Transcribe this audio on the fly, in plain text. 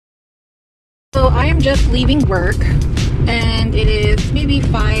So I am just leaving work and it is maybe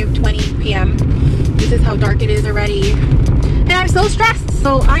 5:20 p.m. This is how dark it is already. And I'm so stressed.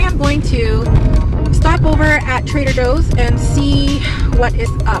 So I am going to stop over at Trader Joe's and see what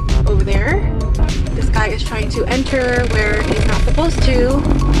is up over there. This guy is trying to enter where he's not supposed to.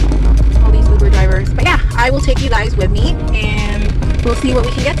 All these Uber drivers. But yeah, I will take you guys with me and we'll see what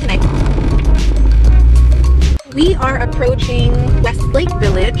we can get tonight. We are approaching Westlake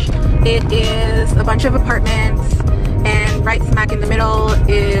Village. It is a bunch of apartments and right smack in the middle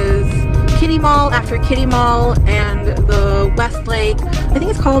is Kitty Mall after Kitty Mall and the Westlake, I think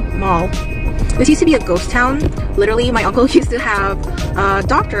it's called Mall. This used to be a ghost town. Literally, my uncle used to have a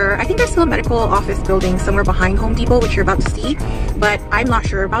doctor. I think there's still a medical office building somewhere behind Home Depot, which you're about to see, but I'm not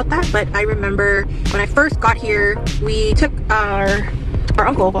sure about that. But I remember when I first got here, we took our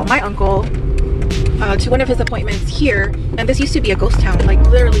uncle, well, my uncle, to one of his appointments here, and this used to be a ghost town. Like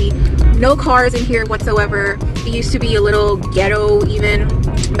literally no cars in here whatsoever. It used to be a little ghetto even,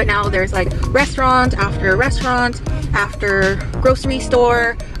 but now there's like restaurant after restaurant after grocery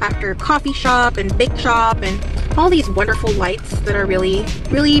store after coffee shop and bake shop and all these wonderful lights that are really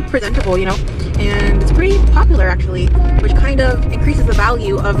presentable, you know, and it's pretty popular actually, which kind of increases the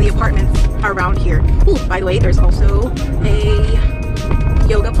value of the apartments around here. Ooh, by the way, there's also a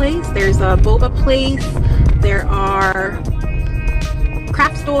yoga place, there's a boba place, there are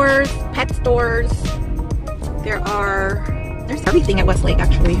craft stores, pet stores, there's everything at Westlake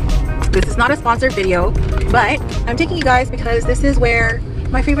actually. This is not a sponsored video, but I'm taking you guys because this is where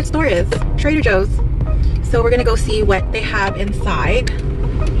my favorite store is, Trader Joe's. So we're gonna go see what they have inside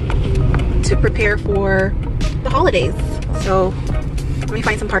to prepare for the holidays. So let me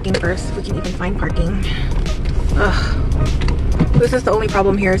find some parking first, if we can even find parking. Ugh. This is the only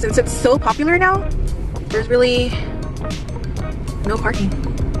problem here. Since it's so popular now, there's really no parking.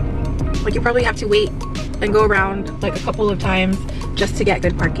 Like you probably have to wait and go around like a couple of times just to get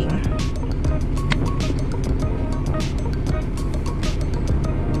good parking.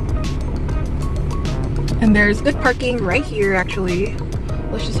 And there's good parking right here actually.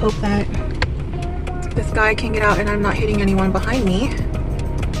 Let's just hope that this guy can get out and I'm not hitting anyone behind me.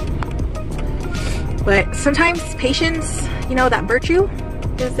 But sometimes patience, you know, that virtue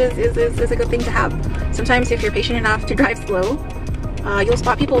is a good thing to have. Sometimes if you're patient enough to drive slow, you'll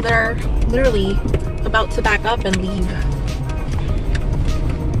spot people that are literally about to back up and leave.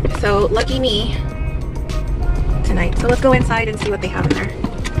 So lucky me tonight. So let's go inside and see what they have in there.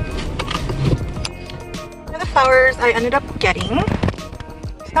 For the flowers I ended up getting,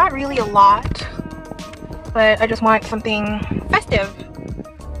 it's not really a lot, but I just want something festive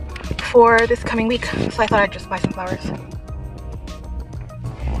for this coming week, so I thought I'd just buy some flowers.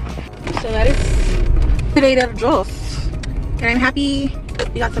 So that is Trader Joe's, and I'm happy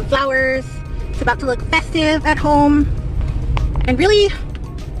we got some flowers. It's about to look festive at home, and really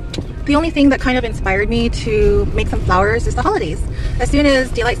the only thing that kind of inspired me to make some flowers is the holidays. As soon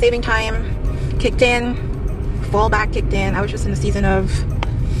as daylight saving time kicked in, fall back kicked in, I was just in the season of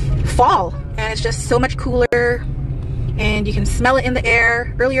fall, and it's just so much cooler and you can smell it in the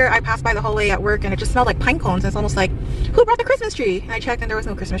air. Earlier I passed by the hallway at work and it just smelled like pine cones. It's almost like, who brought the Christmas tree? And I checked and there was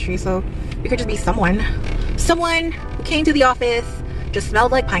no Christmas tree, so it could just be someone who came to the office, just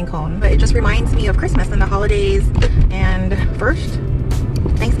smelled like pine cone. But it just reminds me of Christmas and the holidays, and first,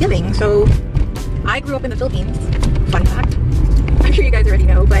 Thanksgiving. So I grew up in the Philippines, fun fact. I'm sure you guys already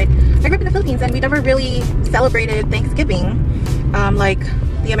know, but I grew up in the Philippines and we never really celebrated Thanksgiving like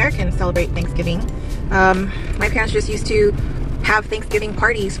the Americans celebrate Thanksgiving. My parents just used to have Thanksgiving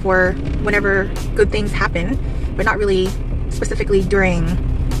parties for whenever good things happen, but not really specifically during,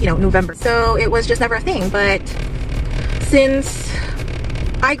 you know, November. So it was just never a thing. But since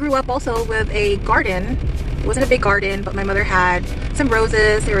I grew up also with a garden, it wasn't a big garden, but my mother had some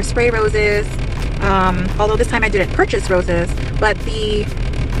roses. They were spray roses. Although this time I didn't purchase roses, but the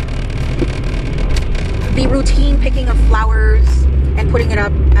routine picking of flowers and putting it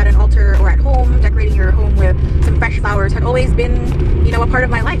up at an altar or at home, decorating your home with some fresh flowers had always been, you know, a part of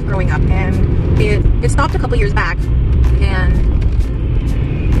my life growing up. And it stopped a couple years back, and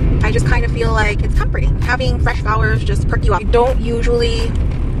I just kind of feel like it's comforting. Having fresh flowers just perk you up. I don't usually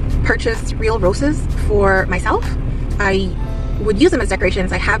purchase real roses for myself. I would use them as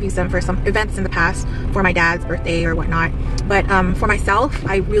decorations. I have used them for some events in the past, for my dad's birthday or whatnot. But for myself,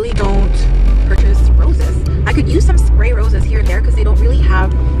 I really don't purchase roses. I could use some spray roses here and there because they don't really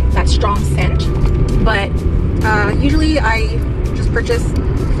have that strong scent. But usually I just purchase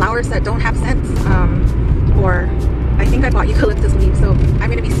flowers that don't have scents. Or I think I bought eucalyptus leaves, so I'm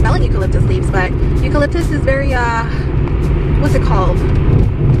going to be smelling eucalyptus leaves. But eucalyptus is very, what's it called?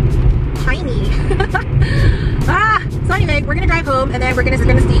 Piney. we're gonna drive home and then we're gonna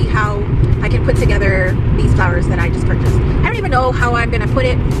see how I can put together these flowers that I just purchased. I don't even know how I'm gonna put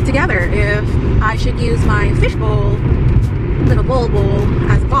it together, if I should use my fishbowl little bowl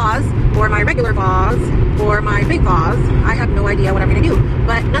as vase, or my regular vase, or my big vase. I have no idea what I'm gonna do,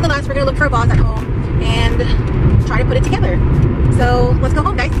 but nonetheless we're gonna look for a vase at home and try to put it together. So let's go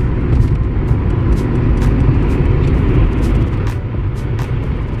home, guys.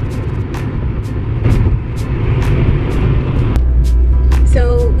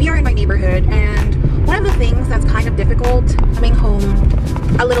 So we are in my neighborhood, and one of the things that's kind of difficult coming home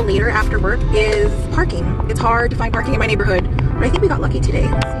a little later after work is parking. It's hard to find parking in my neighborhood, but I think we got lucky today.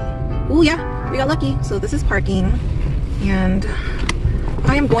 Let's see. Oh yeah, we got lucky. So this is parking, and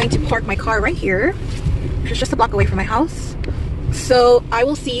I am going to park my car right here, which is just a block away from my house. So I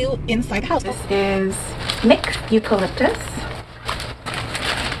will see you inside the house. This is mixed eucalyptus.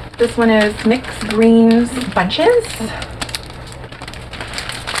 This one is mixed greens bunches.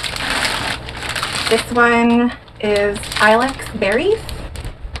 This one is ilex berries.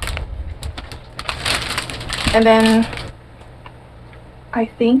 And then I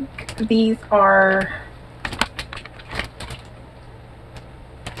think these are,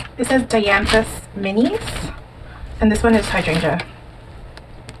 this says dianthus minis, and this one is hydrangea.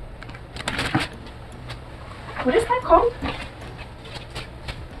 What is that called?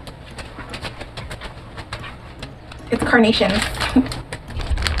 It's carnations.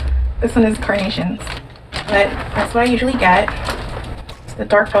 This one is carnations, but that's what I usually get. It's the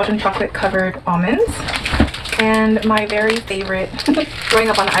dark Belgian chocolate covered almonds. And my very favorite, growing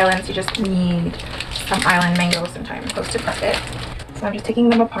up on the islands, you just need some island mangoes sometimes, close to prep it. So I'm just taking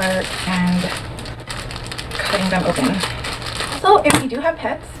them apart and cutting them open. So if you do have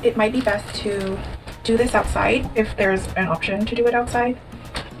pets, it might be best to do this outside if there's an option to do it outside.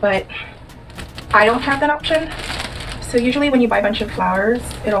 But I don't have that option. So usually when you buy a bunch of flowers,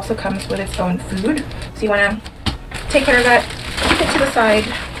 it also comes with its own food. So you want to take care of that, keep it to the side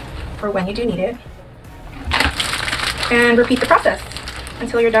for when you do need it. And repeat the process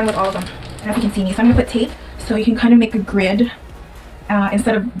until you're done with all of them. And if you can see me, so I'm going to put tape so you can kind of make a grid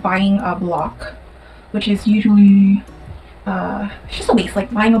instead of buying a block, which is usually it's just a waste,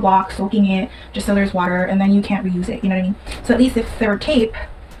 like buying a block, soaking it just so there's water, and then you can't reuse it, you know what I mean? So at least if there were tape,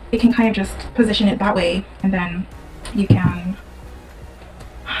 it can kind of just position it that way, and then you can,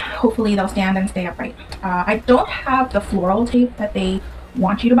 hopefully they'll stand and stay upright. I don't have the floral tape that they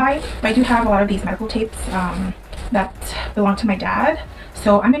want you to buy, but I do have a lot of these medical tapes that belong to my dad.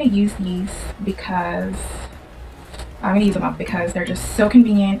 So I'm going to use these because I'm going to use them up because they're just so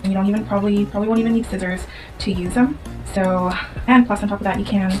convenient, and you don't even probably won't even need scissors to use them. So, and plus on top of that, you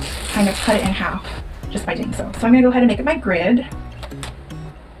can kind of cut it in half just by doing so. So I'm going to go ahead and make it my grid.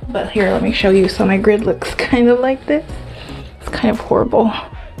 But here, let me show you. So my grid looks kind of like this. It's kind of horrible.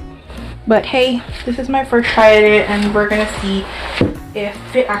 But hey, this is my first try at it, and we're going to see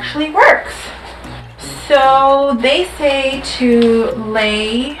if it actually works. So they say to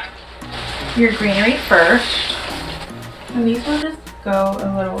lay your greenery first, and these will just go a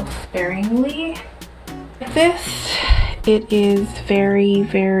little sparingly. Like this, it is very,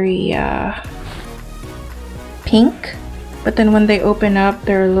 very pink, but then when they open up,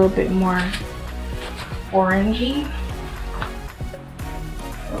 they're a little bit more orangey.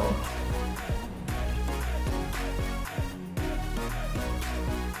 So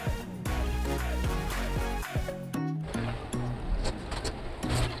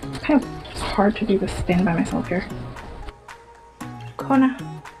kind of hard to do the spin by myself here. Kona,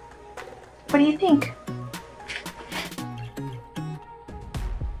 what do you think?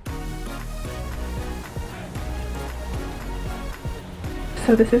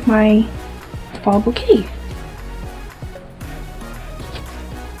 So this is my fall bouquet.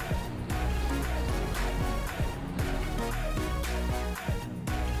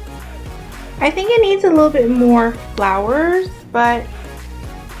 I think it needs a little bit more flowers, but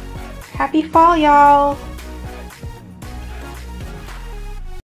happy fall, y'all!